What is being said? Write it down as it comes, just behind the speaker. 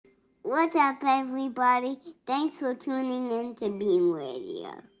What's up, everybody? Thanks for tuning in to Beam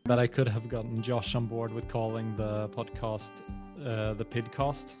Radio. That I could have gotten Josh on board with calling the podcast the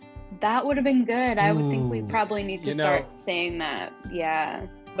Pidcast. That would have been good. I would think we Ooh. probably need to start saying that. Yeah.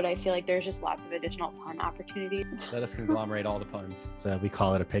 But I feel like there's just lots of additional pun opportunities. Let us conglomerate all the puns. So we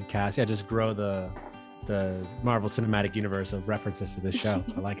call it a Pidcast. Yeah, just grow the Marvel Cinematic Universe of references to this show.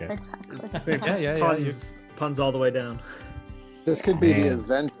 I like it. Exactly. Yeah. Puns all the way down. This could be the Man.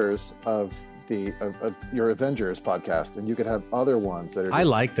 Avengers of your Avengers podcast, and you could have other ones that are I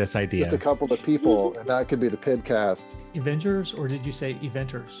like this idea. just a couple of people, and that could be the Pidcast. Avengers, or did you say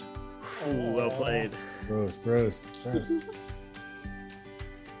Eventers? Ooh, well played. Bruce.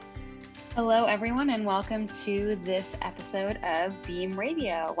 Hello, everyone, and welcome to this episode of Beam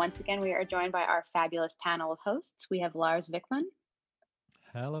Radio. Once again, we are joined by our fabulous panel of hosts. We have Lars Vikman.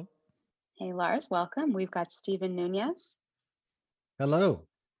 Hello. Hey, Lars, welcome. We've got Stephen Nunez. Hello.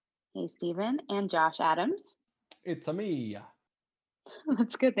 Hey, Stephen, and Josh Adams. It's a me.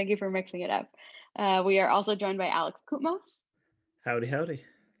 That's good. Thank you for mixing it up. We are also joined by Alex Koutmos. Howdy, howdy.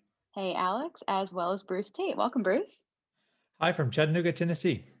 Hey, Alex, as well as Bruce Tate. Welcome, Bruce. Hi, from Chattanooga,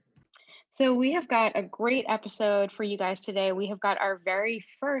 Tennessee. So we have got a great episode for you guys today. We have got our very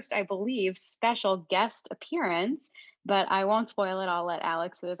first, I believe, special guest appearance, but I won't spoil it. I'll let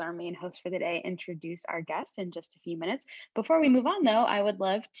Alex, who is our main host for the day, introduce our guest in just a few minutes. Before we move on, though, I would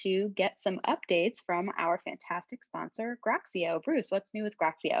love to get some updates from our fantastic sponsor, Groxio. Bruce, what's new with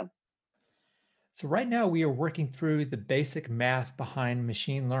Groxio? So right now we are working through the basic math behind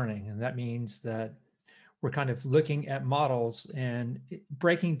machine learning, and that means that we're kind of looking at models and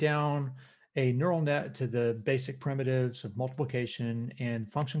breaking down a neural net to the basic primitives of multiplication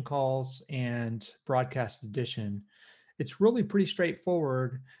and function calls and broadcast addition. It's really pretty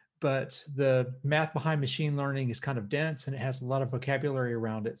straightforward, but the math behind machine learning is kind of dense and it has a lot of vocabulary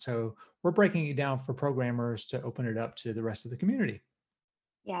around it. So we're breaking it down for programmers to open it up to the rest of the community.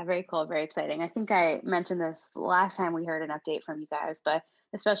 Yeah, very cool, very exciting. I think I mentioned this last time we heard an update from you guys, but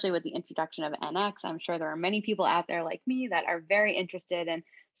especially with the introduction of NX, I'm sure there are many people out there like me that are very interested in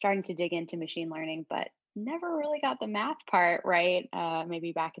starting to dig into machine learning, but never really got the math part right,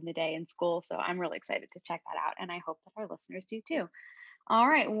 maybe back in the day in school. So I'm really excited to check that out, and I hope that our listeners do too. All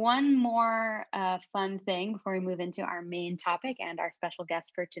right, one more fun thing before we move into our main topic and our special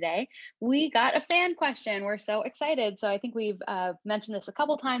guest for today. We got a fan question. We're so excited. So I think we've mentioned this a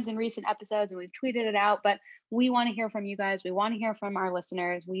couple times in recent episodes and we've tweeted it out, but we want to hear from you guys. We want to hear from our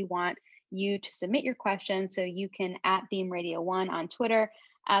listeners. We want you to submit your questions, so you can @BeamRadio1 on Twitter,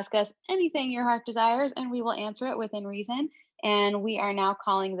 ask us anything your heart desires, and we will answer it within reason. And we are now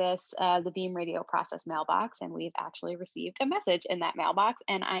calling this the Beam Radio Process Mailbox, and we've actually received a message in that mailbox,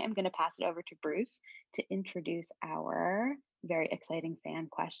 and I am going to pass it over to Bruce to introduce our very exciting fan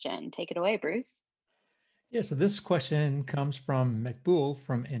question. Take it away, Bruce. Yeah, so this question comes from Makbul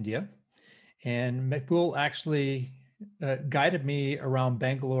from India. And Makbul actually guided me around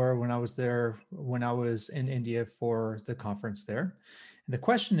Bangalore when I was there, when I was in India for the conference there. And the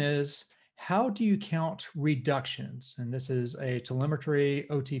question is, how do you count reductions? And this is a telemetry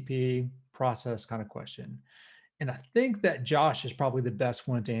OTP process kind of question. And I think that Josh is probably the best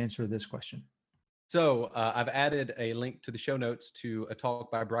one to answer this question. So I've added a link to the show notes to a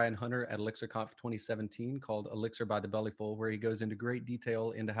talk by Brian Hunter at ElixirConf 2017 called Elixir by the Bellyful, where he goes into great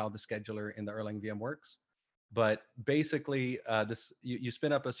detail into how the scheduler in the Erlang VM works. But basically, you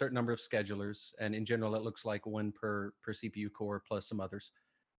spin up a certain number of schedulers, and in general, it looks like one per CPU core plus some others,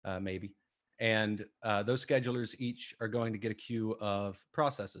 maybe. And those schedulers each are going to get a queue of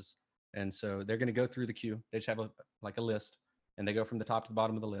processes. And so they're going to go through the queue. They just have a list, and they go from the top to the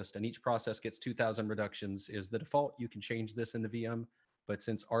bottom of the list. And each process gets 2,000 reductions is the default. You can change this in the VM, but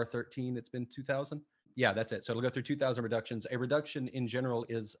since R13, it's been 2,000. Yeah, that's it. So it'll go through 2,000 reductions. A reduction in general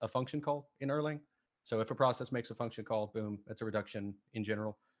is a function call in Erlang. So if a process makes a function call, boom, that's a reduction in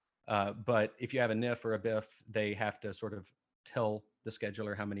general. But if you have a NIF or a BIF, they have to sort of tell the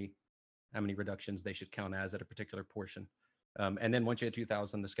scheduler how many reductions they should count as at a particular portion. And then once you hit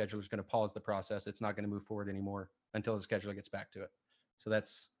 2,000, the scheduler is going to pause the process. It's not going to move forward anymore until the scheduler gets back to it. So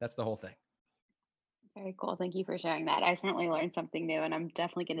that's the whole thing. Very cool. Thank you for sharing that. I certainly learned something new, and I'm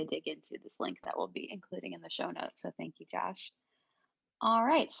definitely going to dig into this link that we'll be including in the show notes. So thank you, Josh. All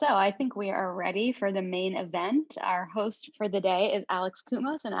right, so I think we are ready for the main event. Our host for the day is Alex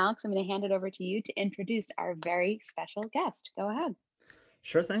Koutmos. And Alex, I'm going to hand it over to you to introduce our very special guest. Go ahead.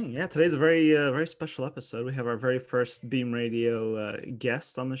 Sure thing. Yeah, today's a very special episode. We have our very first Beam Radio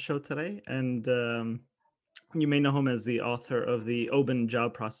guest on the show today, and you may know him as the author of the Open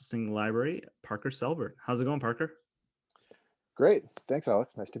Job Processing Library, Parker Selbert. How's it going, Parker? Great. Thanks,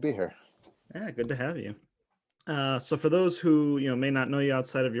 Alex. Nice to be here. Yeah, good to have you. So for those who may not know you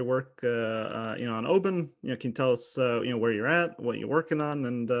outside of your work, on Oben, can you tell us where you're at, what you're working on,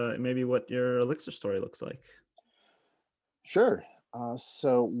 and maybe what your Elixir story looks like? Sure.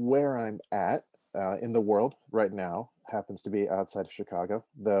 So where I'm at in the world right now happens to be outside of Chicago,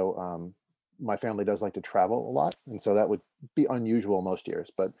 though my family does like to travel a lot, and so that would be unusual most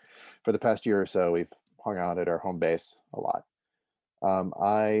years. But for the past year or so, we've hung out at our home base a lot.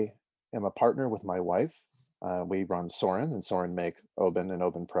 I am a partner with my wife. We run Soren, and Soren makes Oben and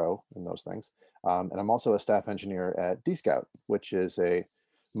Oben Pro and those things. And I'm also a staff engineer at DScout, which is a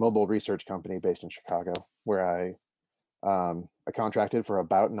mobile research company based in Chicago, where I contracted for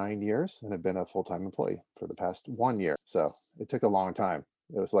about 9 years and have been a full-time employee for the past 1 year. So it took a long time.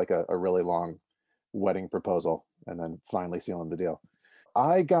 It was like a really long wedding proposal and then finally sealing the deal.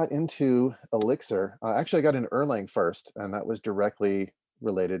 I got into Elixir. Actually, I got into Erlang first, and that was directly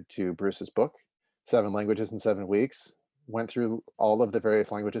related to Bruce's book, 7 Languages in 7 Weeks. Went through all of the various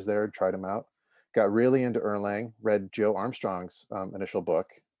languages there, tried them out. Got really into Erlang, read Joe Armstrong's initial book,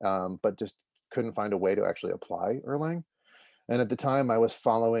 but just couldn't find a way to actually apply Erlang. And at the time, I was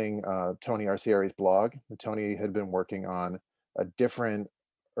following Tony Arcieri's blog. Tony had been working on a different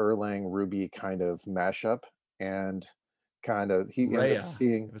Erlang Ruby kind of mashup, and he ended up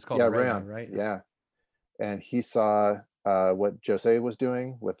seeing, it was called Raya, right? Yeah, and he saw what Jose was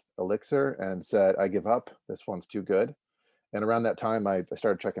doing with Elixir and said, "I give up. This one's too good." And around that time, I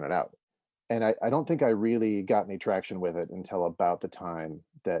started checking it out, and I don't think I really got any traction with it until about the time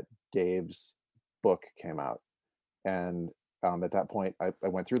that Dave's book came out. And at that point, I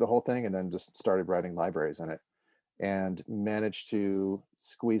went through the whole thing and then just started writing libraries in it, and managed to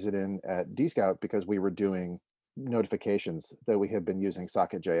squeeze it in at DScout because we were doing notifications that we had been using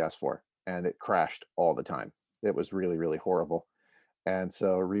Socket.js for, and it crashed all the time. It was really, really horrible. And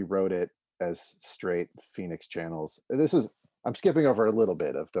so rewrote it as straight Phoenix channels. I'm skipping over a little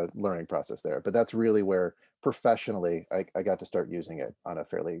bit of the learning process there, but that's really where professionally I got to start using it on a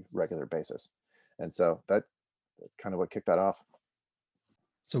fairly regular basis. And so that's kind of what kicked that off.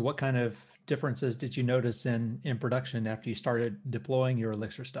 So what kind of differences did you notice in production after you started deploying your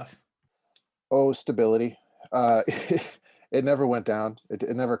Elixir stuff? Oh, stability. It never went down. It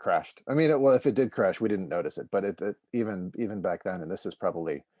never crashed. I mean, well, if it did crash, we didn't notice it. But even back then, and this is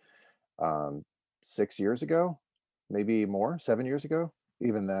probably 6 years ago, maybe more, 7 years ago.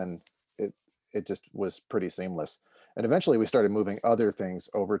 Even then, it just was pretty seamless. And eventually, we started moving other things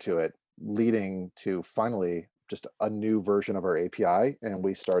over to it, leading to finally just a new version of our API, and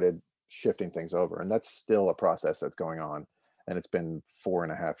we started shifting things over. And that's still a process that's going on, and it's been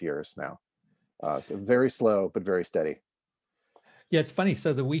 4.5 years now. So very slow, but very steady. Yeah, it's funny.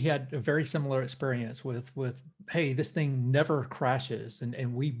 So that we had a very similar experience with hey, this thing never crashes,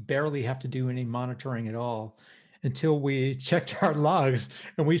 and we barely have to do any monitoring at all until we checked our logs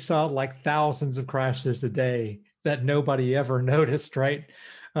and we saw like thousands of crashes a day that nobody ever noticed, right?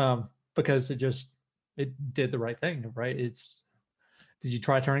 Because it did the right thing, right? Did you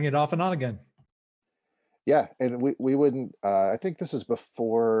try turning it off and on again? Yeah, and we wouldn't. I think this is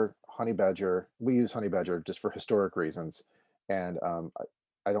before Honeybadger. We use Honeybadger just for historic reasons, and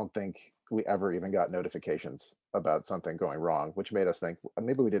I don't think we ever even got notifications about something going wrong, which made us think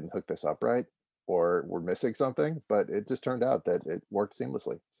maybe we didn't hook this up right, or we're missing something. But it just turned out that it worked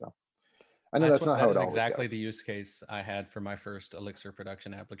seamlessly. So I know that's not how it always exactly goes. the use case I had for my first Elixir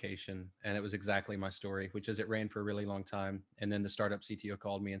production application, and it was exactly my story, which is it ran for a really long time, and then the startup CTO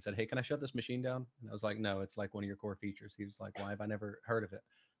called me and said, "Hey, can I shut this machine down?" And I was like, "No, it's like one of your core features." He was like, "Why have I never heard of it?"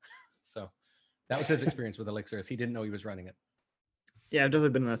 So that was his experience with Elixir, is he didn't know he was running it. Yeah, I've definitely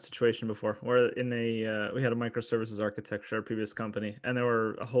been in that situation before, where we had a microservices architecture, our previous company, and there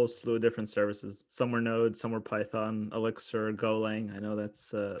were a whole slew of different services. Some were Node, some were Python, Elixir, Golang. I know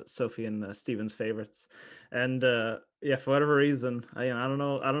that's Sophie and Steven's favorites. And yeah, for whatever reason, I don't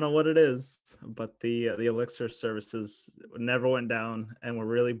know what it is, but the Elixir services never went down and were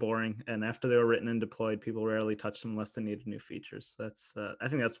really boring. And after they were written and deployed, people rarely touched them unless they needed new features. So that's I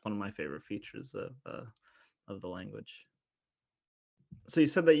think that's one of my favorite features of the language. So you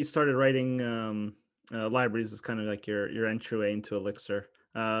said that you started writing libraries as kind of like your entryway into Elixir.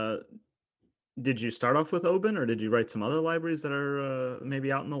 Did you start off with Oben, or did you write some other libraries that are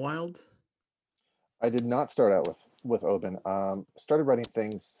maybe out in the wild? I did not start out with Oben. Started writing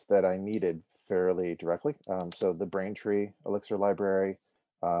things that I needed fairly directly. So the Braintree Elixir library,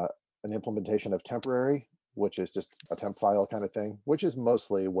 an implementation of temporary, which is just a temp file kind of thing, which is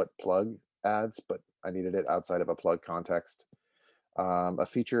mostly what Plug adds, but I needed it outside of a Plug context. A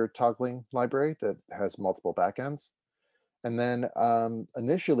feature toggling library that has multiple backends, And then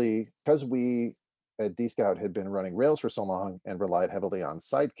initially, because we at DScout had been running Rails for so long and relied heavily on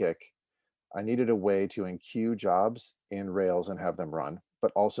Sidekick, I needed a way to enqueue jobs in Rails and have them run,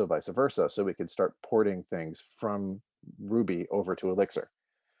 but also vice versa, so we could start porting things from Ruby over to Elixir.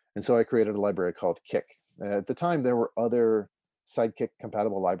 And so I created a library called Kick. At the time, there were other Sidekick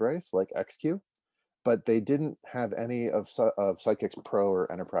compatible libraries like XQ, but they didn't have any of Sidekick's Pro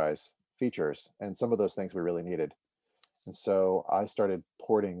or Enterprise features. And some of those things we really needed. And so I started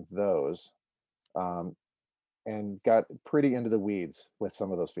porting those um, and got pretty into the weeds with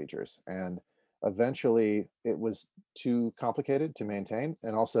some of those features. And eventually it was too complicated to maintain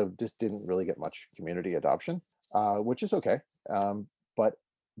and also just didn't really get much community adoption, which is okay. But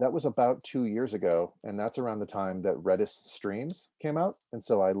that was about 2 years ago. And that's around the time that Redis Streams came out. And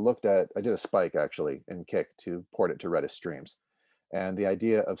so I did a spike actually in Kick to port it to Redis Streams. And the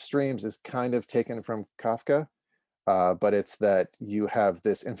idea of streams is kind of taken from Kafka, but it's that you have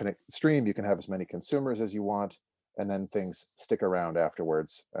this infinite stream, you can have as many consumers as you want, and then things stick around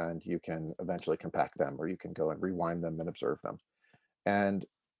afterwards, and you can eventually compact them, or you can go and rewind them and observe them. And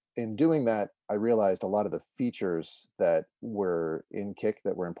in doing that, I realized a lot of the features that were in Kick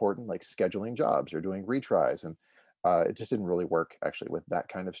that were important, like scheduling jobs or doing retries, and it just didn't really work actually with that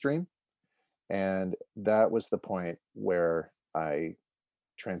kind of stream. And that was the point where I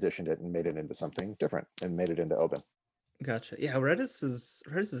transitioned it and made it into something different and made it into Open. Gotcha. Yeah, Redis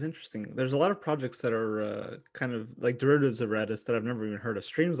is interesting. There's a lot of projects that are kind of like derivatives of Redis that I've never even heard of.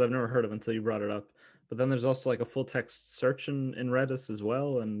 Streams I've never heard of until you brought it up. But then there's also like a full text search in Redis as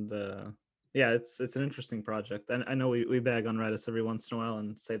well. And yeah, it's an interesting project. And I know we bag on Redis every once in a while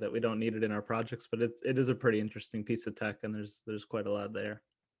and say that we don't need it in our projects, but it is a pretty interesting piece of tech, and there's quite a lot there.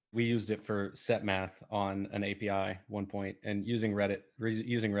 We used it for set math on an API one point, and using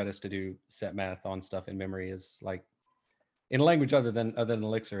Redis to do set math on stuff in memory is like, in a language other than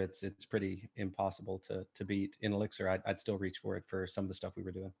Elixir, it's pretty impossible to beat. In Elixir, I'd still reach for it for some of the stuff we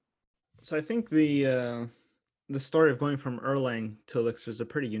were doing. So I think the story of going from Erlang to Elixir is a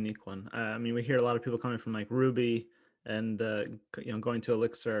pretty unique one. I mean, we hear a lot of people coming from like Ruby and going to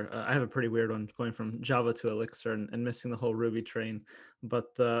Elixir. I have a pretty weird one going from Java to Elixir and missing the whole Ruby train. But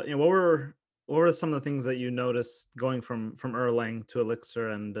what were some of the things that you noticed going from Erlang to Elixir,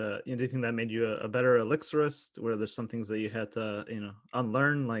 and do you think that made you a better Elixirist? Were there some things that you had to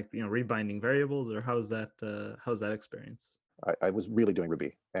unlearn, like rebinding variables, or how's that experience? I was really doing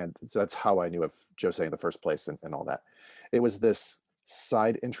Ruby, and so that's how I knew of Jose in the first place and all that. It was this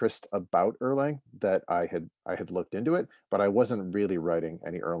side interest about Erlang that I had looked into it, but I wasn't really writing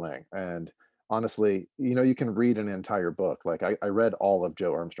any Erlang. And honestly, you can read an entire book. Like I read all of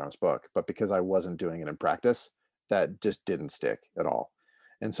Joe Armstrong's book, but because I wasn't doing it in practice, that just didn't stick at all.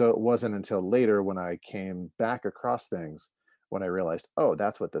 And so it wasn't until later when I came back across things when I realized, oh,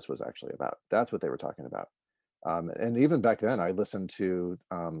 that's what this was actually about. That's what they were talking about. And even back then, I listened to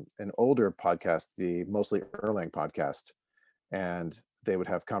an older podcast, the Mostly Erlang podcast, and they would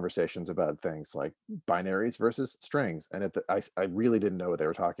have conversations about things like binaries versus strings. And I really didn't know what they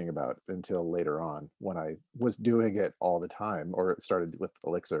were talking about until later on when I was doing it all the time, or it started with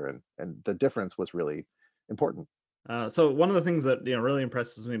Elixir, and the difference was really important. So one of the things that really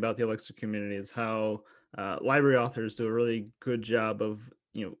impresses me about the Elixir community is how library authors do a really good job of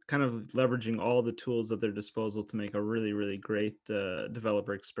kind of leveraging all the tools at their disposal to make a really, really great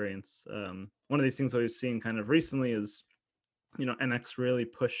developer experience. One of these things that we've seen kind of recently is, NX really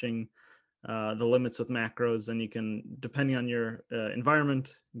pushing the limits with macros, and you can, depending on your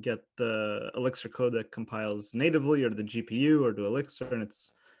environment, get the Elixir code that compiles natively or to the GPU or to Elixir, and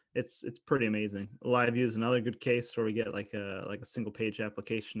it's pretty amazing. LiveView is another good case where we get like a single page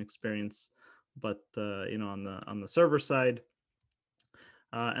application experience, but on the server side.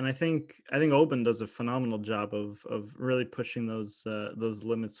 And I think Open does a phenomenal job of really pushing those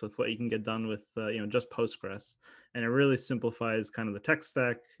limits with what you can get done with just Postgres, and it really simplifies kind of the tech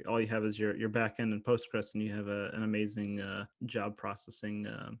stack. All you have is your backend and Postgres, and you have an amazing job processing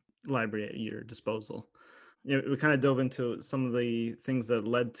library at your disposal. We kind of dove into some of the things that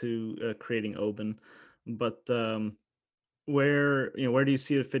led to creating Open, but where do you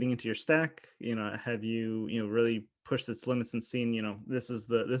see it fitting into your stack? Have you really pushed its limits and seen this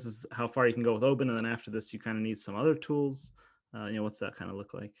is how far you can go with Open, and then after this you kind of need some other tools? What's that kind of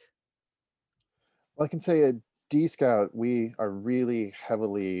look like? Well, I can say at DScout we are really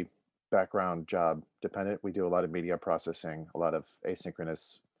heavily background job dependent. We do a lot of media processing, a lot of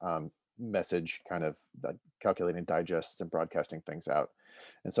asynchronous message kind of calculating digests and broadcasting things out.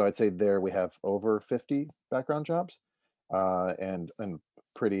 And so I'd say there we have over 50 background jobs. And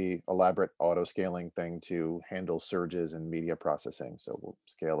pretty elaborate auto scaling thing to handle surges in media processing. So we'll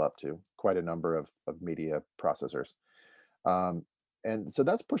scale up to quite a number of media processors. And so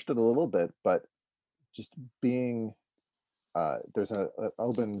that's pushed it a little bit, but just being there's a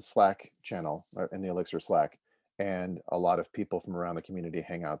open Slack channel in the Elixir Slack, and a lot of people from around the community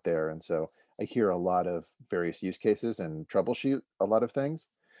hang out there. And so I hear a lot of various use cases and troubleshoot a lot of things.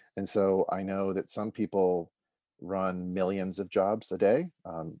 And so I know that some people run millions of jobs a day,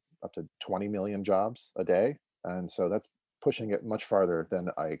 up to 20 million jobs a day. And so that's pushing it much farther than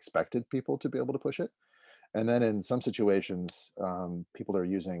I expected people to be able to push it. And then in some situations, people are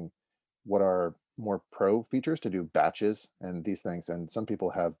using what are more pro features to do batches and these things. And some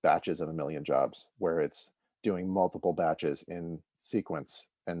people have batches of a million jobs where it's doing multiple batches in sequence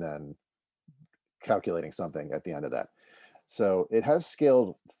and then calculating something at the end of that. So it has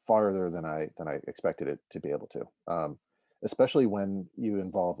scaled farther than I expected it to be able to, especially when you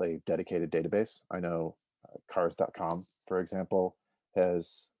involve a dedicated database. I know cars.com, for example,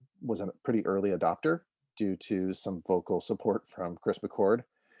 was a pretty early adopter due to some vocal support from Chris McCord,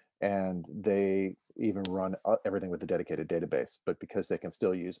 and they even run everything with a dedicated database. But because they can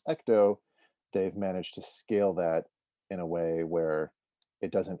still use Ecto, they've managed to scale that in a way where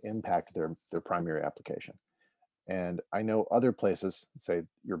it doesn't impact their primary application. And I know other places, say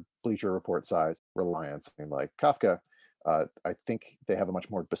your Bleacher Report size, Reliance, something like Kafka, I think they have a much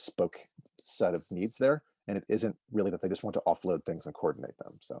more bespoke set of needs there. And it isn't really that they just want to offload things and coordinate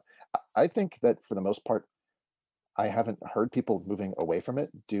them. So I think that for the most part, I haven't heard people moving away from it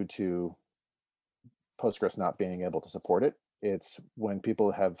due to Postgres not being able to support it. It's when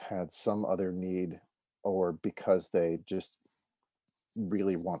people have had some other need or because they just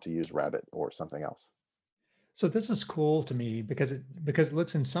really want to use Rabbit or something else. So this is cool to me because it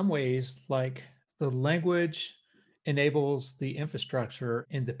looks in some ways like the language enables the infrastructure,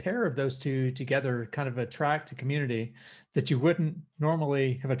 and the pair of those two together kind of attract a community that you wouldn't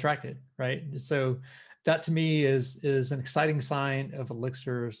normally have attracted, right? So that to me is an exciting sign of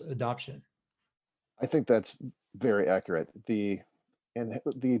Elixir's adoption. I think that's very accurate. And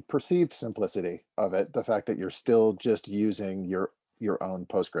the perceived simplicity of it, the fact that you're still just using your own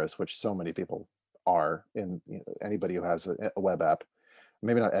Postgres, which so many people are in anybody who has a web app,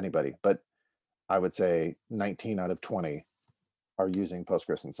 maybe not anybody, but I would say 19 out of 20 are using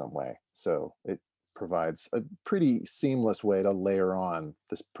Postgres in some way. So it provides a pretty seamless way to layer on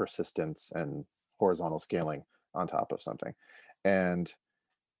this persistence and horizontal scaling on top of something. And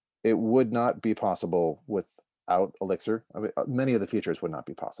it would not be possible without Elixir. I mean, many of the features would not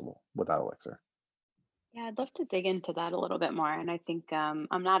be possible without Elixir. Yeah, I'd love to dig into that a little bit more. And I think I'm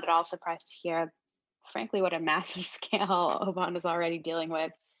not at all surprised to hear, frankly, what a massive scale Oban is already dealing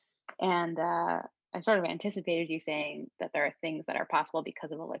with. And I sort of anticipated you saying that there are things that are possible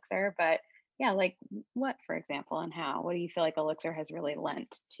because of Elixir. But yeah, like what, for example, and how? What do you feel like Elixir has really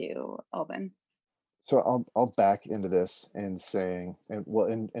lent to Oban? So I'll back into this and saying,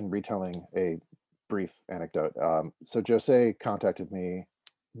 and retelling a brief anecdote. So Jose contacted me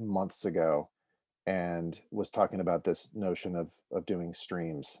months ago and was talking about this notion of doing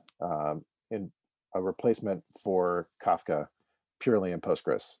streams in a replacement for Kafka purely in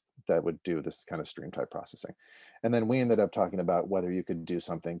Postgres that would do this kind of stream type processing. And then we ended up talking about whether you could do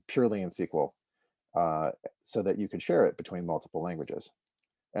something purely in SQL so that you could share it between multiple languages.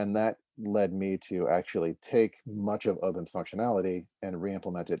 And that led me to actually take much of Oban's functionality and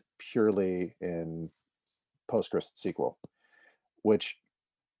re-implement it purely in Postgres SQL, which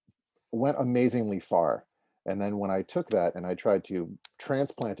went amazingly far. And then when I took that and I tried to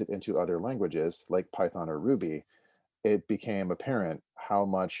transplant it into other languages like Python or Ruby, it became apparent how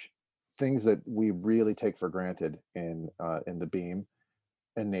much things that we really take for granted in the Beam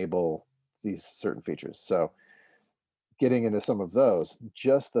enable these certain features. So getting into some of those,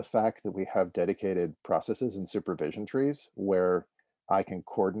 just the fact that we have dedicated processes and supervision trees where I can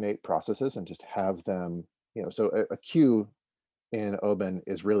coordinate processes and just have them, so a queue in Oban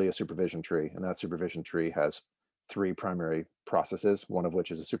is really a supervision tree, and that supervision tree has 3 primary processes, one of which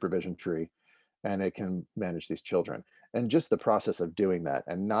is a supervision tree, and it can manage these children. And just the process of doing that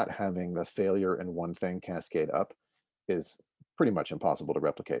and not having the failure in one thing cascade up is pretty much impossible to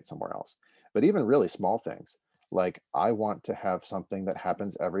replicate somewhere else. But even really small things, like I want to have something that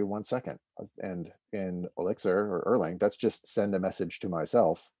happens every 1 second. And in Elixir or Erlang, that's just send a message to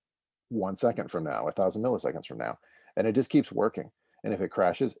myself 1 second from now, 1,000 milliseconds from now. And it just keeps working. And if it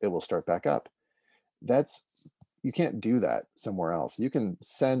crashes, it will start back up. You can't do that somewhere else. You can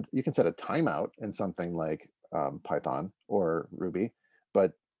set a timeout in something like Python or Ruby,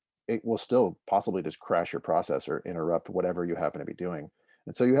 but it will still possibly just crash your process or interrupt whatever you happen to be doing.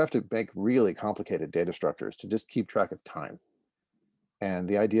 And so you have to make really complicated data structures to just keep track of time. And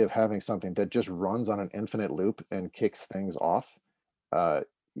the idea of having something that just runs on an infinite loop and kicks things off,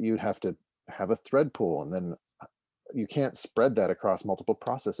 you'd have to have a thread pool, and then you can't spread that across multiple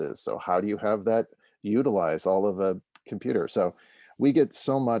processes. So how do you have that utilize all of a computer? So we get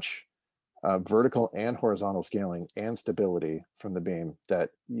so much vertical and horizontal scaling and stability from the Beam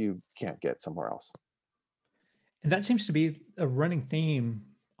that you can't get somewhere else. And that seems to be a running theme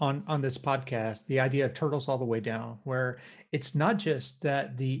on this podcast, the idea of turtles all the way down, where it's not just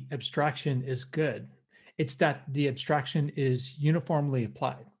that the abstraction is good, it's that the abstraction is uniformly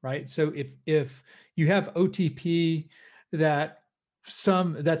applied, right? So if you have OTP that's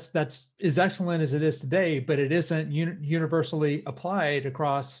as excellent as it is today, but it isn't universally applied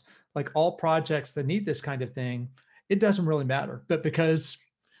across like all projects that need this kind of thing, it doesn't really matter. But because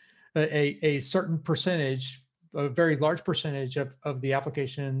a certain percentage, a very large percentage of the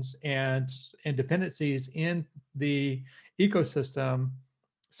applications and dependencies in the ecosystem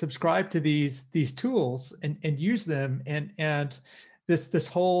subscribe to these tools and use them, and this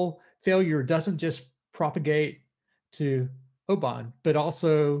whole failure doesn't just propagate to Oban, but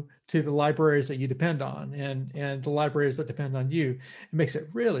also to the libraries that you depend on and the libraries that depend on you. It makes it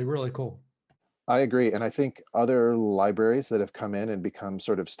really, really cool. I agree. And I think other libraries that have come in and become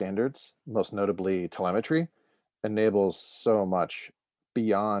sort of standards, most notably telemetry, enables so much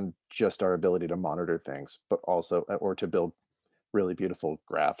beyond just our ability to monitor things, but also, or to build really beautiful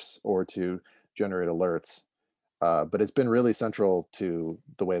graphs or to generate alerts. But it's been really central to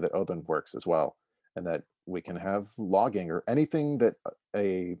the way that Oban works as well, and that we can have logging or anything that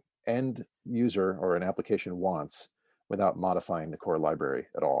a end user or an application wants without modifying the core library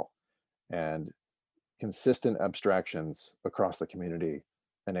at all. And consistent abstractions across the community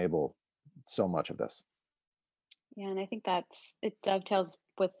enable so much of this. Yeah, and I think it dovetails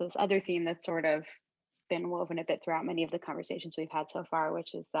with this other theme that's sort of been woven a bit throughout many of the conversations we've had so far,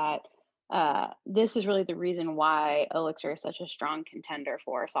 which is that this is really the reason why Elixir is such a strong contender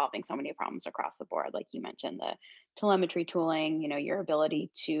for solving so many problems across the board. Like you mentioned, the telemetry tooling, your ability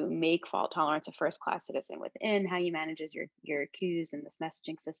to make fault tolerance a first-class citizen within how you manages your queues in this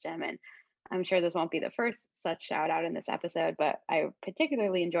messaging system. And I'm sure this won't be the first such shout out in this episode, but I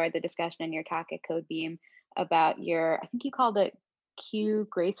particularly enjoyed the discussion in your talk at CodeBeam about I think you called it queue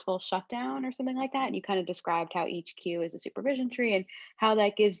graceful shutdown or something like that. And you kind of described how each queue is a supervision tree and how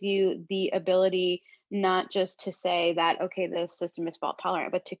that gives you the ability not just to say that, okay, the system is fault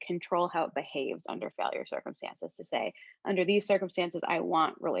tolerant, but to control how it behaves under failure circumstances, to say, under these circumstances, I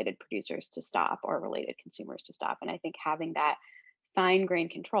want related producers to stop or related consumers to stop. And I think having that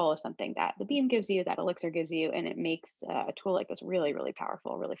fine-grained control is something that the Beam gives you, that Elixir gives you, and it makes a tool like this really, really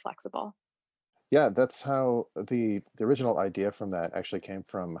powerful, really flexible. Yeah, that's how the original idea from that actually came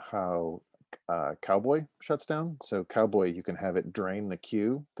from how Cowboy shuts down. So Cowboy, you can have it drain the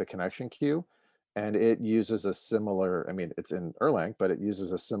queue, the connection queue, and it uses a similar, I mean, it's in Erlang, but it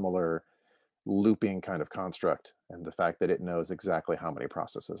uses a similar looping kind of construct, and the fact that it knows exactly how many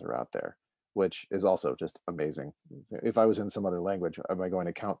processes are out there, which is also just amazing. If I was in some other language, am I going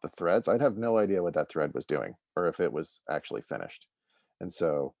to count the threads? I'd have no idea what that thread was doing or if it was actually finished. And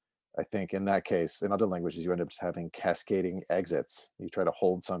so I think in that case, in other languages, you end up just having cascading exits. You try to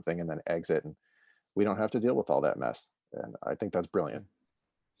hold something and then exit, and we don't have to deal with all that mess. And I think that's brilliant.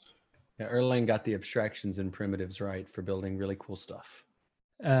 Yeah, Erlang got the abstractions and primitives right for building really cool stuff.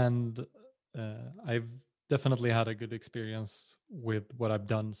 And I've definitely had a good experience with what I've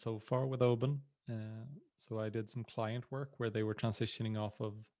done so far with Oban. So I did some client work where they were transitioning off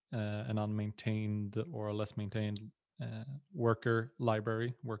of an unmaintained or less maintained worker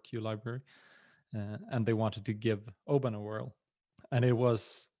library, work queue library, and they wanted to give Oban a whirl. And it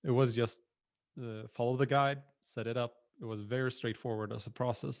was just follow the guide, set it up. It was very straightforward as a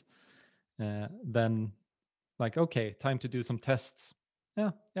process. Then, like, okay, time to do some tests.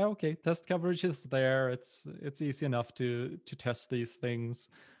 Yeah, okay. Test coverage is there. It's easy enough to test these things.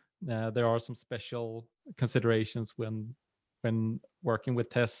 There are some special considerations when working with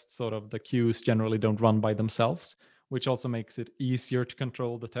tests. Sort of the queues generally don't run by themselves, which also makes it easier to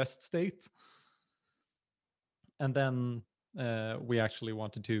control the test state. And then we actually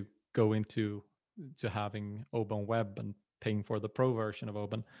wanted to go into having Oban Web and paying for the pro version of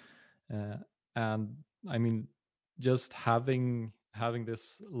Oban. And I mean, just having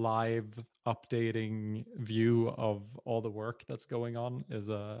this live updating view of all the work that's going on is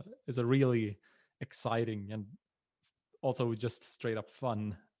a really exciting and also just straight up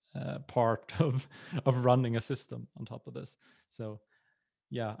fun part of running a system on top of this. So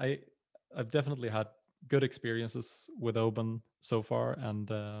yeah, I've definitely had good experiences with Oban so far. And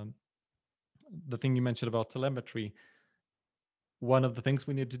the thing you mentioned about telemetry, one of the things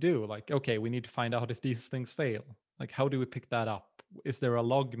we need to do, like, okay, we need to find out if these things fail. Like, how do we pick that up? Is there a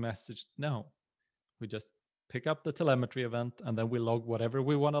log message? No, we just pick up the telemetry event and then we log whatever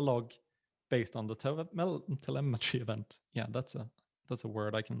we want to log based on the telemetry event. Yeah, that's a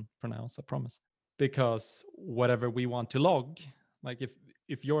word I can pronounce, I promise. Because whatever we want to log, like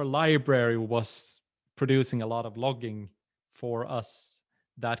if your library was producing a lot of logging for us,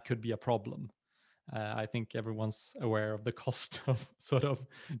 that could be a problem. I think everyone's aware of the cost of sort of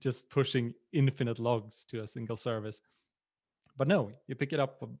just pushing infinite logs to a single service. But no, you pick it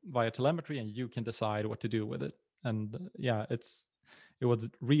up via telemetry and you can decide what to do with it. And yeah, it was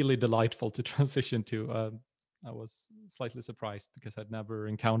really delightful to transition to. I was slightly surprised because I'd never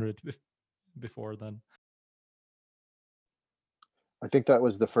encountered it before then. I think that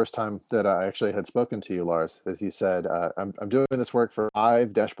was the first time that I actually had spoken to you, Lars. As you said, I'm doing this work for 5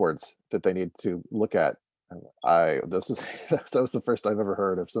 dashboards that they need to look at. That was the first I've ever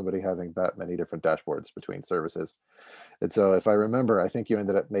heard of somebody having that many different dashboards between services. And so if I remember, I think you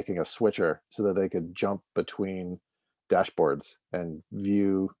ended up making a switcher so that they could jump between dashboards and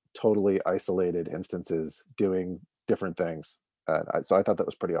view totally isolated instances doing different things. So I thought that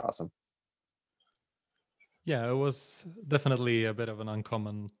was pretty awesome. Yeah, it was definitely a bit of an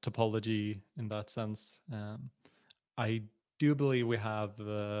uncommon topology in that sense. I do believe we have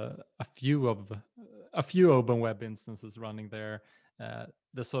a few Open Web instances running there.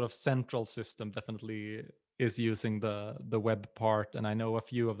 The sort of central system definitely is using the web part, and I know a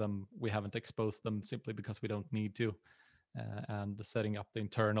few of them we haven't exposed them simply because we don't need to. And setting up the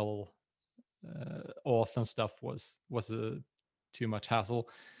internal auth and stuff was too much hassle.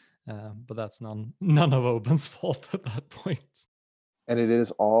 But that's none of Oban's fault at that point. And it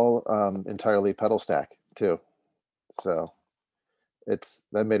is all entirely pedal stack too. So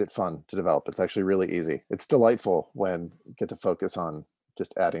that made it fun to develop. It's actually really easy. It's delightful when you get to focus on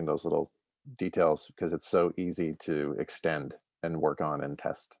just adding those little details because it's so easy to extend and work on and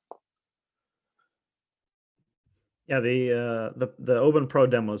test. Yeah, the Oban Pro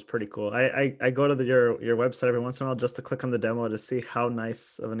demo is pretty cool. I go to your website every once in a while just to click on the demo to see how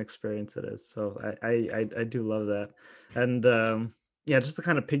nice of an experience it is. So I do love that. And yeah, just to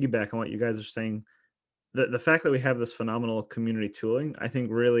kind of piggyback on what you guys are saying, the fact that we have this phenomenal community tooling, I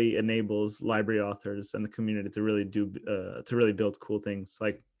think really enables library authors and the community to really build cool things.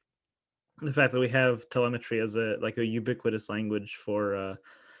 Like the fact that we have telemetry as a ubiquitous language for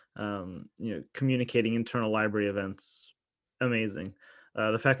communicating internal library events, amazing.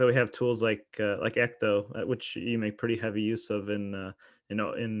 The fact that we have tools like Ecto, which you make pretty heavy use of in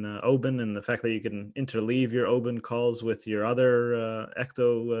Oban, and the fact that you can interleave your Oban calls with your other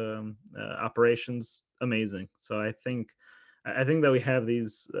Ecto operations, amazing. So I think that we have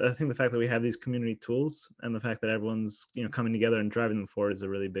these. I think the fact that we have these community tools and the fact that everyone's coming together and driving them forward is a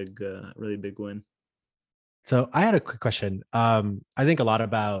really big win. So I had a quick question. I think a lot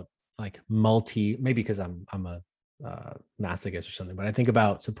about like maybe because I'm a masochist or something, but I think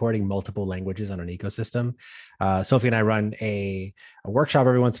about supporting multiple languages on an ecosystem. Sophie and I run a workshop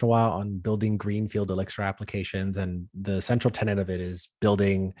every once in a while on building greenfield Elixir applications, and the central tenet of it is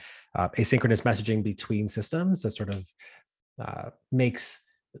building asynchronous messaging between systems that sort of makes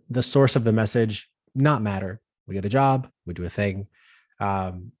the source of the message not matter. We get a job, we do a thing.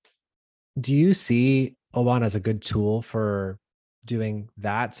 Do you see Oban as a good tool for doing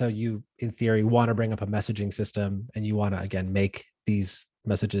that? So you, in theory, want to bring up a messaging system and you want to, again, make these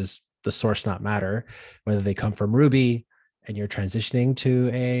messages the source not matter, whether they come from Ruby and you're transitioning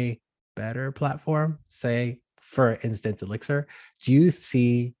to a better platform, say, for instance, Elixir. Do you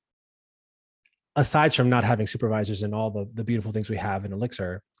see, aside from not having supervisors and all the beautiful things we have in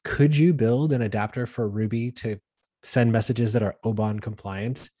Elixir, could you build an adapter for Ruby to send messages that are Oban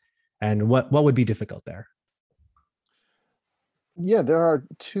compliant? And what would be difficult there? Yeah, there are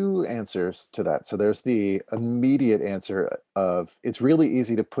 2 answers to that. So there's the immediate answer of it's really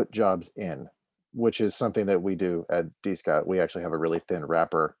easy to put jobs in, which is something that we do at DScout. We actually have a really thin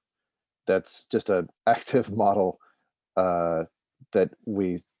wrapper that's just an active model that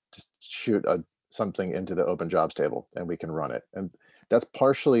we just shoot something into the open jobs table and we can run it. And that's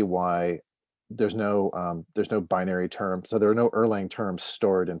partially why there's no binary term. So there are no Erlang terms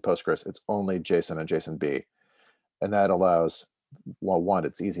stored in Postgres. It's only JSON and JSONB. And that allows, well, 1,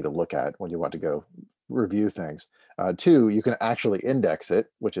 it's easy to look at when you want to go review things. 2, you can actually index it,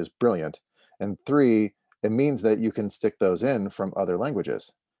 which is brilliant. And 3, it means that you can stick those in from other languages.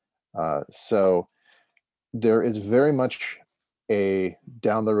 So there is very much a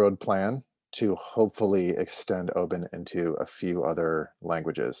down the road plan to hopefully extend Open into a few other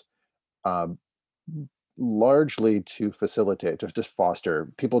languages, um, largely to facilitate, to just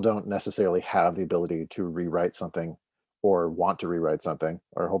foster. People don't necessarily have the ability to rewrite something or want to rewrite something,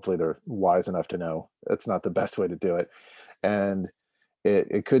 or hopefully they're wise enough to know it's not the best way to do it. And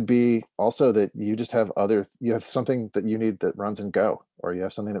it could be also that you just have you have something that you need that runs in Go, or you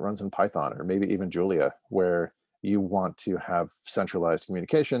have something that runs in Python, or maybe even Julia, where you want to have centralized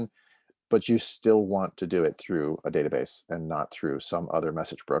communication, but you still want to do it through a database and not through some other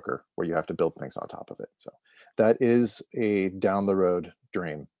message broker where you have to build things on top of it. So that is a down the road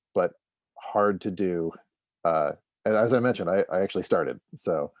dream, but hard to do. And as I mentioned, I actually started.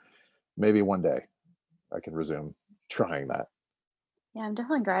 So maybe one day I can resume trying that. Yeah, I'm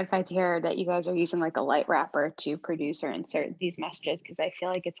definitely gratified to hear that you guys are using like a light wrapper to produce or insert these messages, because I feel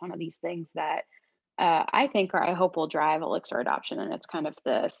like it's one of these things that I think, or I hope, will drive Elixir adoption. And it's kind of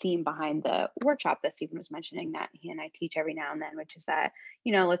the theme behind the workshop that Stephen was mentioning that he and I teach every now and then, which is that,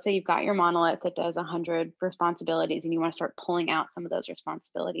 let's say you've got your monolith that does 100 responsibilities and you want to start pulling out some of those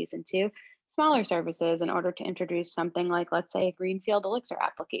responsibilities into smaller services in order to introduce something like, let's say, a greenfield Elixir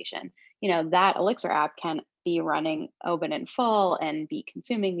application. That Elixir app can be running Open in full and be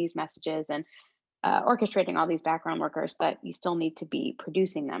consuming these messages and orchestrating all these background workers, but you still need to be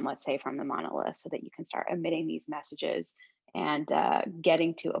producing them, let's say, from the monolith, so that you can start emitting these messages and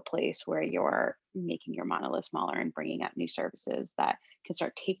getting to a place where you're making your monolith smaller and bringing up new services that can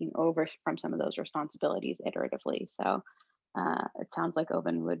start taking over from some of those responsibilities iteratively. So it sounds like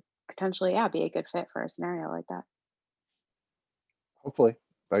Open would potentially, be a good fit for a scenario like that. Hopefully,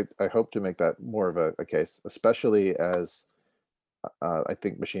 I hope to make that more of a case, especially as I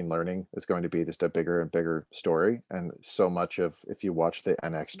think machine learning is going to be just a bigger and bigger story. And so much of, if you watch the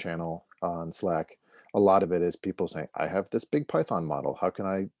NX channel on Slack, a lot of it is people saying, I have this big Python model. How can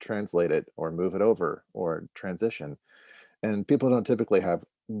I translate it or move it over or transition? And people don't typically have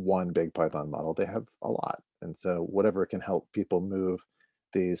one big Python model. They have a lot. And so whatever can help people move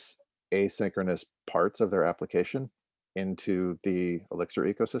these asynchronous parts of their application into the Elixir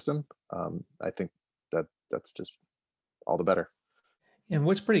ecosystem, I think that's just all the better. And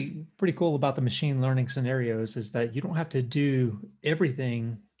what's pretty cool about the machine learning scenarios is that you don't have to do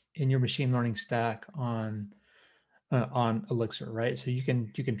everything in your machine learning stack on Elixir, right? So you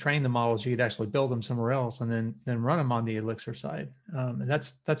can train the models, you could actually build them somewhere else, and then run them on the Elixir side. And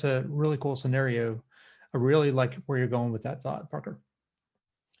that's a really cool scenario. I really like where you're going with that thought, Parker.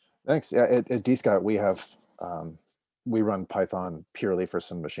 Thanks. Yeah, at DScott we have we run Python purely for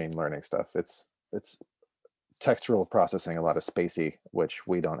some machine learning stuff. It's textual processing, a lot of spacey, which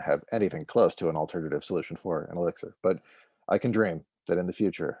we don't have anything close to an alternative solution for in Elixir. But I can dream that in the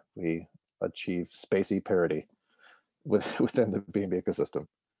future we achieve spacey parity within the Beam ecosystem.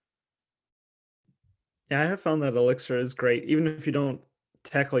 Yeah, I have found that Elixir is great, even if you don't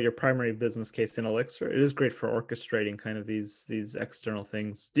tackle your primary business case in Elixir. It is great for orchestrating kind of these external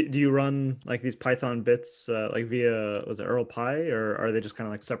things. Do you run like these Python bits like via, was it EarlPy, or are they just kind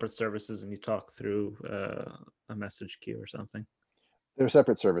of like separate services and you talk through a message queue or something? They're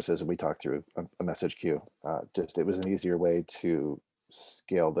separate services and we talk through a message queue. Just it was an easier way to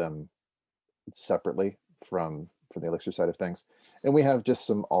scale them separately from the Elixir side of things. And we have just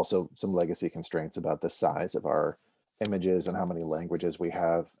some legacy constraints about the size of our images and how many languages we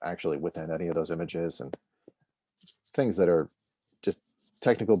have actually within any of those images, and things that are just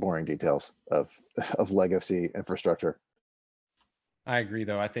technical, boring details of legacy infrastructure. I agree,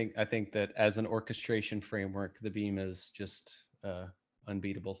 though. I think that as an orchestration framework, the Beam is just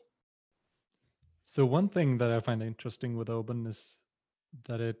unbeatable. So one thing that I find interesting with Open is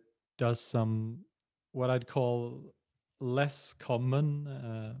that it does some what I'd call less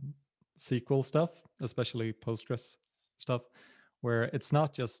common SQL stuff, especially Postgres stuff, where it's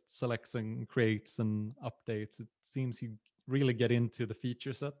not just selects and creates and updates. It seems you really get into the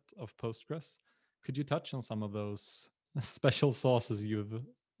feature set of Postgres. Could you touch on some of those special sauces you've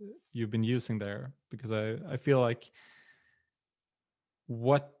been using there? Because I feel like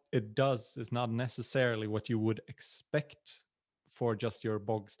what it does is not necessarily what you would expect for just your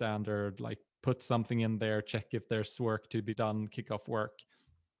bog standard, like put something in there, check if there's work to be done, kick off work.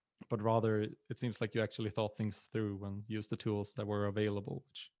 But rather, it seems like you actually thought things through and used the tools that were available,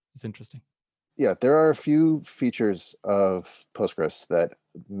 which is interesting. Yeah, there are a few features of Postgres that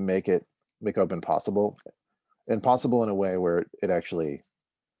make Open possible, and possible in a way where it actually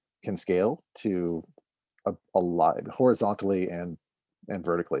can scale to a lot horizontally and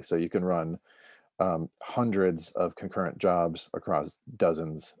vertically. So you can run hundreds of concurrent jobs across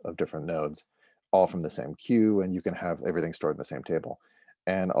dozens of different nodes, all from the same queue, and you can have everything stored in the same table.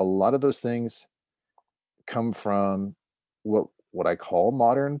 And a lot of those things come from what I call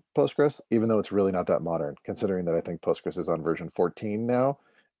modern Postgres, even though it's really not that modern, considering that I think Postgres is on version 14 now,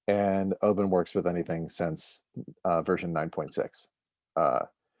 and Open works with anything since version 9.6.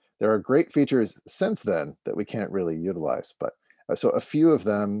 There are great features since then that we can't really utilize, but so a few of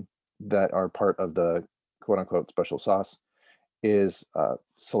them that are part of the quote unquote special sauce is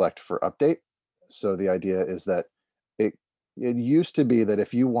select for update. So the idea is that it used to be that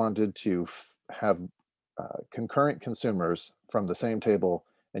if you wanted to have concurrent consumers from the same table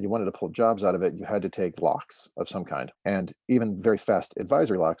and you wanted to pull jobs out of it, you had to take locks of some kind. And even very fast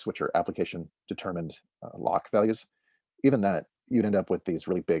advisory locks, which are application determined lock values, even that, you'd end up with these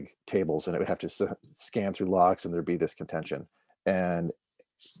really big tables and it would have to scan through locks and there'd be this contention. And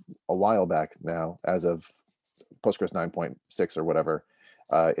a while back now, as of Postgres 9.6 or whatever,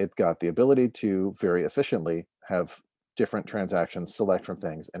 it got the ability to very efficiently have different transactions select from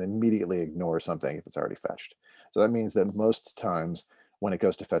things and immediately ignore something if it's already fetched. So that means that most times when it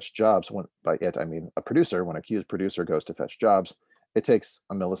goes to fetch jobs, by it I mean a producer, when a queued producer goes to fetch jobs, it takes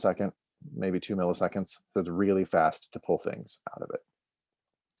a millisecond, maybe 2 milliseconds. So it's really fast to pull things out of it.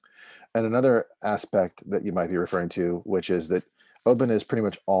 And another aspect that you might be referring to, which is that Open is pretty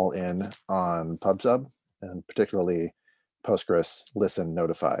much all in on PubSub, and particularly Postgres listen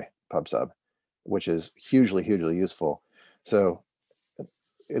notify PubSub, which is hugely, hugely useful. So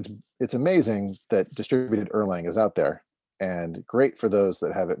it's amazing that distributed Erlang is out there and great for those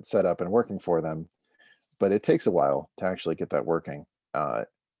that have it set up and working for them, but it takes a while to actually get that working,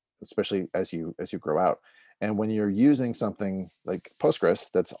 especially as you grow out. And when you're using something like Postgres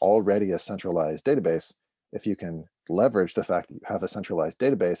that's already a centralized database, if you can leverage the fact that you have a centralized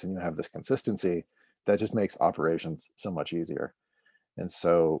database and you have this consistency, that just makes operations so much easier. And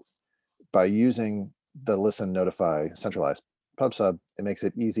so by using the listen notify centralized PubSub, it makes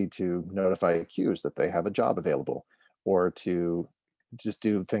it easy to notify queues that they have a job available or to just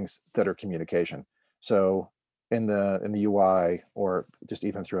do things that are communication. So in the UI or just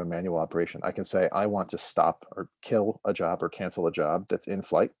even through a manual operation, I can say I want to stop or kill a job or cancel a job that's in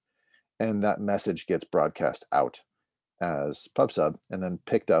flight. And that message gets broadcast out as PubSub and then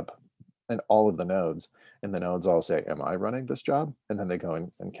picked up in all of the nodes. And the nodes all say, am I running this job? And then they go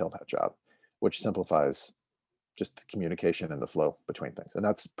in and kill that job, which simplifies just the communication and the flow between things. And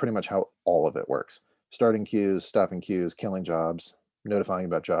that's pretty much how all of it works. Starting queues, stopping queues, killing jobs, notifying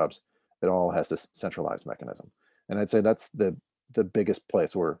about jobs. It all has this centralized mechanism. And I'd say that's the biggest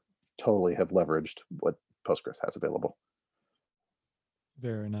place where totally have leveraged what Postgres has available.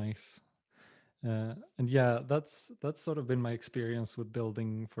 Very nice. And yeah, that's sort of been my experience with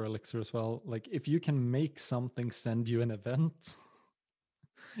building for Elixir as well. Like if you can make something send you an event,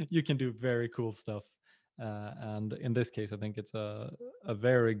 you can do very cool stuff. And in this case, I think it's a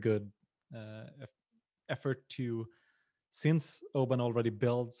very good effort to, since Open already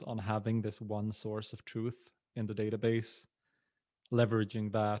builds on having this one source of truth in the database,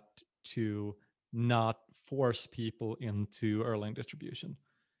 leveraging that to not force people into Erlang distribution,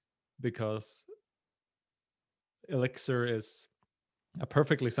 because Elixir is a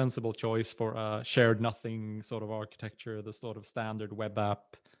perfectly sensible choice for a shared nothing sort of architecture, the sort of standard web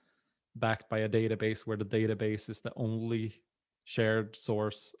app backed by a database where the database is the only shared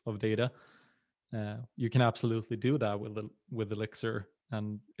source of data. You can absolutely do that with Elixir,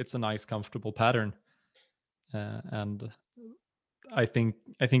 and it's a nice, comfortable pattern. And I think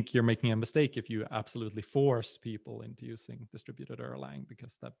you're making a mistake if you absolutely force people into using distributed Erlang,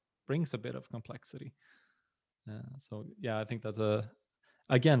 because that brings a bit of complexity. So yeah, I think that's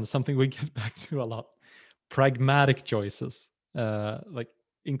again something we get back to a lot. Pragmatic choices, like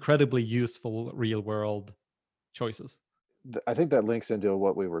incredibly useful real world choices. I think that links into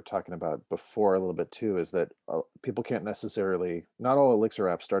what we were talking about before a little bit too, is that people can't necessarily, not all Elixir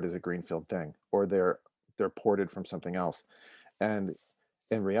apps start as a greenfield thing, or they're ported from something else. And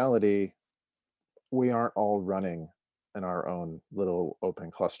in reality, we aren't all running in our own little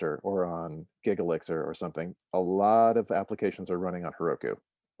open cluster or on GigElixir or something. A lot of applications are running on Heroku.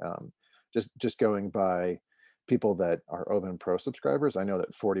 Just going by people that are Open Pro subscribers, I know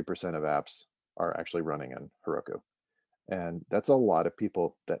that 40% of apps are actually running in Heroku. And that's a lot of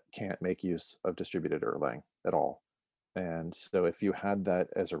people that can't make use of distributed Erlang at all. And so if you had that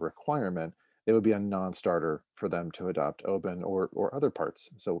as a requirement, it would be a non-starter for them to adopt Open or other parts.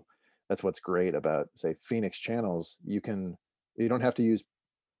 So that's what's great about, say, Phoenix channels. You don't have to use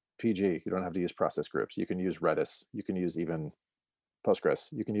PG. You don't have to use process groups. You can use Redis. You can use even Postgres.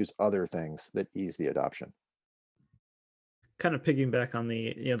 You can use other things that ease the adoption. kind of piggyback on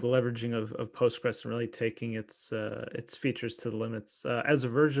the the leveraging of Postgres and really taking its features to the limits. As a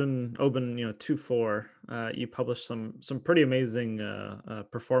version Open 2.4, you published some pretty amazing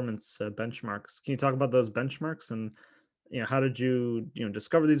performance benchmarks. Can you talk about those benchmarks and how did you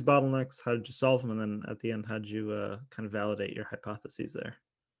discover these bottlenecks? How did you solve them? And then at the end, how did you kind of validate your hypotheses there?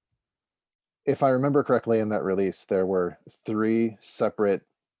 If I remember correctly, in that release, there were 3 separate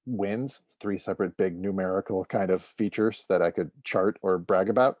wins, 3 separate big numerical kind of features that I could chart or brag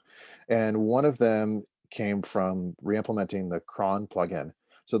about. And one of them came from re-implementing the cron plugin.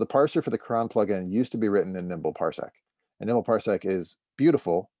 So the parser for the cron plugin used to be written in Nimble Parsec. And Nimble Parsec is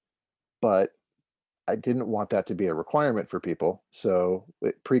beautiful, but I didn't want that to be a requirement for people. So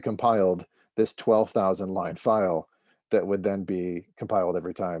it pre-compiled this 12,000 line file that would then be compiled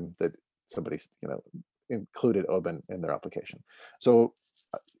every time that somebody included Oben in their application. So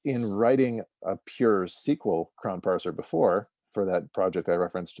in writing a pure SQL cron parser before for that project I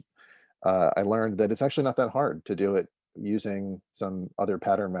referenced, I learned that it's actually not that hard to do it using some other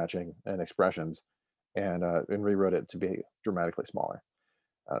pattern matching and expressions, and rewrote it to be dramatically smaller.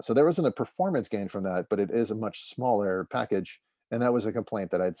 So there wasn't a performance gain from that, but it is a much smaller package. And that was a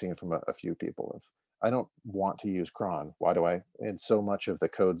complaint that I'd seen from a few people of, I don't want to use cron. Why do I? And so much of the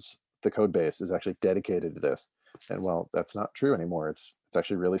code base is actually dedicated to this. And well, that's not true anymore. It's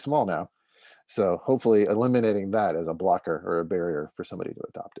actually really small now. So hopefully eliminating that as a blocker or a barrier for somebody to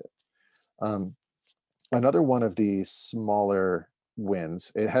adopt it. Another one of the smaller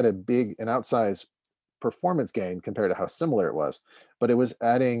wins, it had an outsized performance gain compared to how similar it was, but it was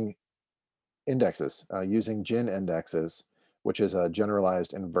adding indexes, using GIN indexes, which is a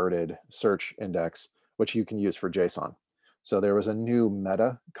generalized inverted search index, which you can use for JSON. So there was a new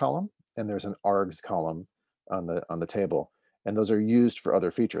meta column and there's an args column on the table, and those are used for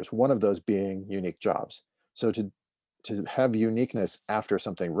other features. One of those being unique jobs. So to have uniqueness after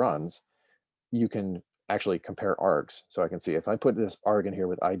something runs, you can actually compare args. So I can see if I put this arg in here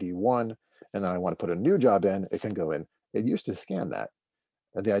with ID 1, and then I want to put a new job in, it can go in. It used to scan that.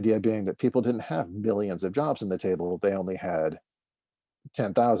 And the idea being that people didn't have millions of jobs in the table, they only had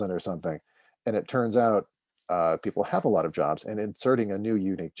 10,000 or something. And it turns out people have a lot of jobs, and inserting a new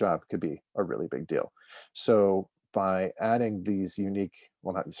unique job could be a really big deal. So by adding these not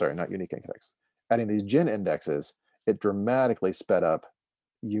unique index, adding these GIN indexes, it dramatically sped up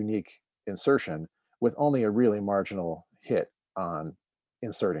unique insertion with only a really marginal hit on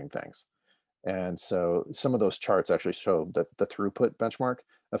inserting things. And so some of those charts actually show the throughput benchmark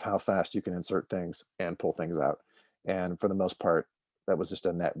of how fast you can insert things and pull things out. And for the most part, that was just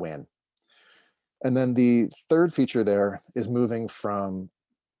a net win. And then the third feature there is moving from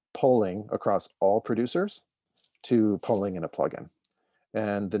polling across all producers to polling in a plugin.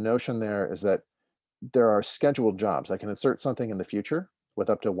 And the notion there is that there are scheduled jobs. I can insert something in the future with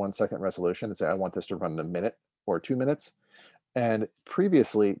up to 1 second resolution and say, I want this to run in a minute or 2 minutes. And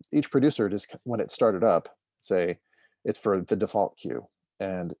previously, each producer, just when it started up, say it's for the default queue.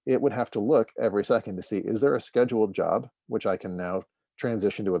 And it would have to look every second to see, is there a scheduled job, which I can now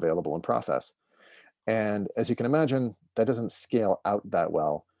transition to available and process. And as you can imagine, that doesn't scale out that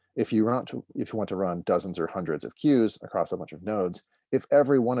well. If you want to run dozens or hundreds of queues across a bunch of nodes, if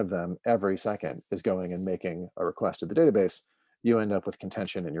every one of them every second is going and making a request to the database, you end up with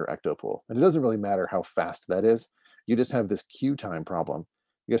contention in your ecto pool. And it doesn't really matter how fast that is. You just have this queue time problem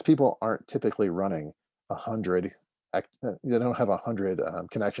because people aren't typically running 100. They don't have 100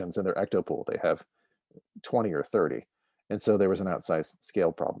 connections in their ecto pool. They have 20 or 30. And so there was an outsized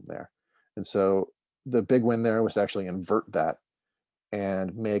scale problem there. And so the big win there was to actually invert that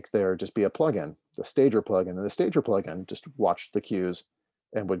and make there just be a plugin, the Stager plugin. And the Stager plugin just watched the queues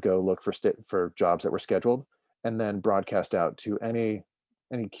and would go look for jobs that were scheduled, and then broadcast out to any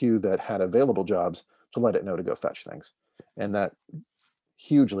queue that had available jobs to let it know to go fetch things. And that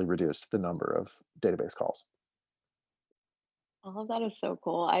hugely reduced the number of database calls. All of that is so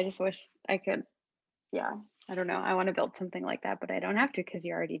cool. I just wish I could, yeah, I don't know. I want to build something like that, but I don't have to because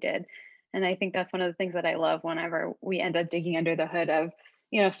you already did. And I think that's one of the things that I love whenever we end up digging under the hood of,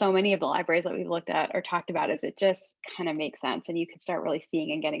 so many of the libraries that we've looked at or talked about, is it just kind of makes sense. And you can start really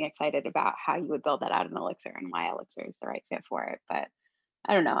seeing and getting excited about how you would build that out in Elixir and why Elixir is the right fit for it. But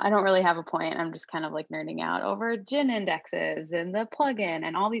I don't know. I don't really have a point. I'm just kind of like nerding out over GIN indexes and the plugin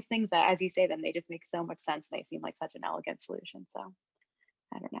and all these things that, as you say them, they just make so much sense. And they seem like such an elegant solution. So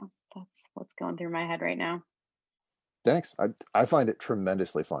I don't know. That's what's going through my head right now. Thanks. I find it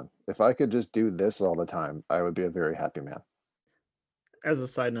tremendously fun. If I could just do this all the time, I would be a very happy man. As a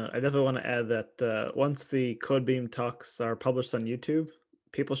side note, I definitely want to add that once the Codebeam talks are published on YouTube,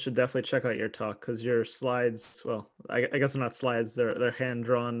 people should definitely check out your talk because your slides, well, I guess they're not slides, they're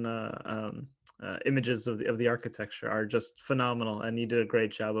hand-drawn images of the architecture are just phenomenal. And you did a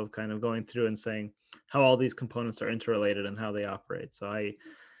great job of kind of going through and saying how all these components are interrelated and how they operate. So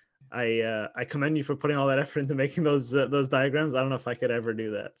I commend you for putting all that effort into making those diagrams. I don't know if I could ever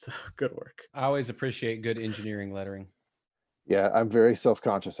do that. So good work. I always appreciate good engineering lettering. Yeah, I'm very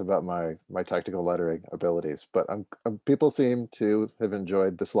self-conscious about my technical lettering abilities, but people seem to have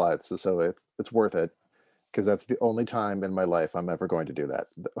enjoyed the slides, so it's worth it, because that's the only time in my life I'm ever going to do that.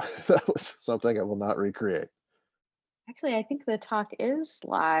 That was something I will not recreate. Actually, I think the talk is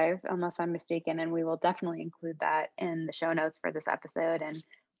live, unless I'm mistaken, and we will definitely include that in the show notes for this episode. And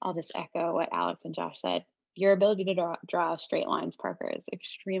I'll just echo what Alex and Josh said. Your ability to draw straight lines, Parker, is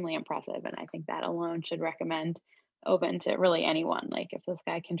extremely impressive, and I think that alone should recommend Open to really anyone. Like, if this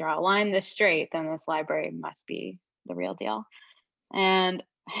guy can draw a line this straight, then this library must be the real deal. And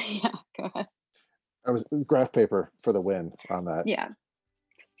yeah, go ahead. I was graph paper for the win on that. Yeah,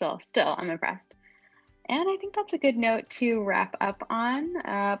 still, I'm impressed. And I think that's a good note to wrap up on.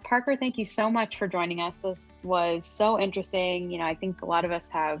 Parker, thank you so much for joining us. This was so interesting. You know, I think a lot of us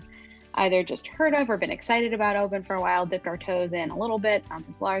have either just heard of or been excited about Open for a while, dipped our toes in a little bit. Sounds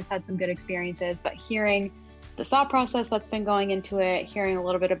like Lars had some good experiences, but hearing the thought process that's been going into it, hearing a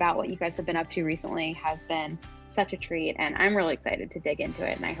little bit about what you guys have been up to recently has been such a treat. And I'm really excited to dig into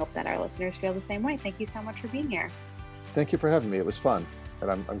it. And I hope that our listeners feel the same way. Thank you so much for being here. Thank you for having me. It was fun.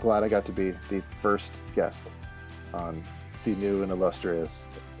 And I'm glad I got to be the first guest on the new and illustrious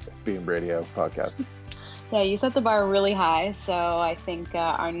Beam Radio podcast. Yeah, you set the bar really high. So I think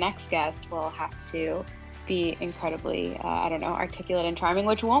our next guest will have to be incredibly, articulate and charming,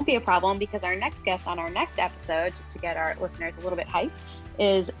 which won't be a problem because our next guest on our next episode, just to get our listeners a little bit hyped,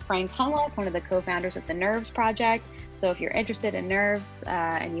 is Frank Hunlick, one of the co-founders of the Nerves Project. So if you're interested in nerves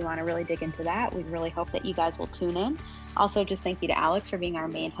and you want to really dig into that, we really hope that you guys will tune in. Also, just thank you to Alex for being our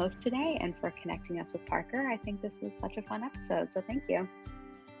main host today and for connecting us with Parker. I think this was such a fun episode, so thank you.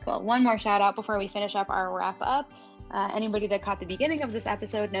 Cool. One more shout out before we finish up our wrap up. Anybody that caught the beginning of this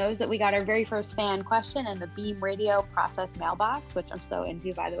episode knows that we got our very first fan question in the Beam Radio process mailbox, which I'm so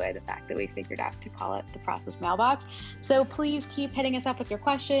into, by the way, the fact that we figured out to call it the process mailbox. So please keep hitting us up with your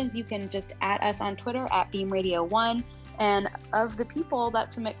questions. You can just @ us on Twitter @ BeamRadio1. And of the people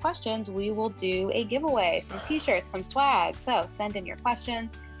that submit questions, we will do a giveaway, some t-shirts, some swag. So send in your questions.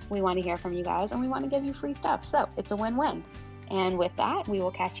 We want to hear from you guys and we want to give you free stuff. So it's a win-win. And with that, we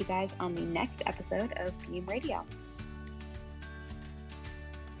will catch you guys on the next episode of Beam Radio.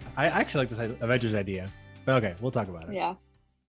 I actually like this Avengers idea. But okay, we'll talk about it. Yeah.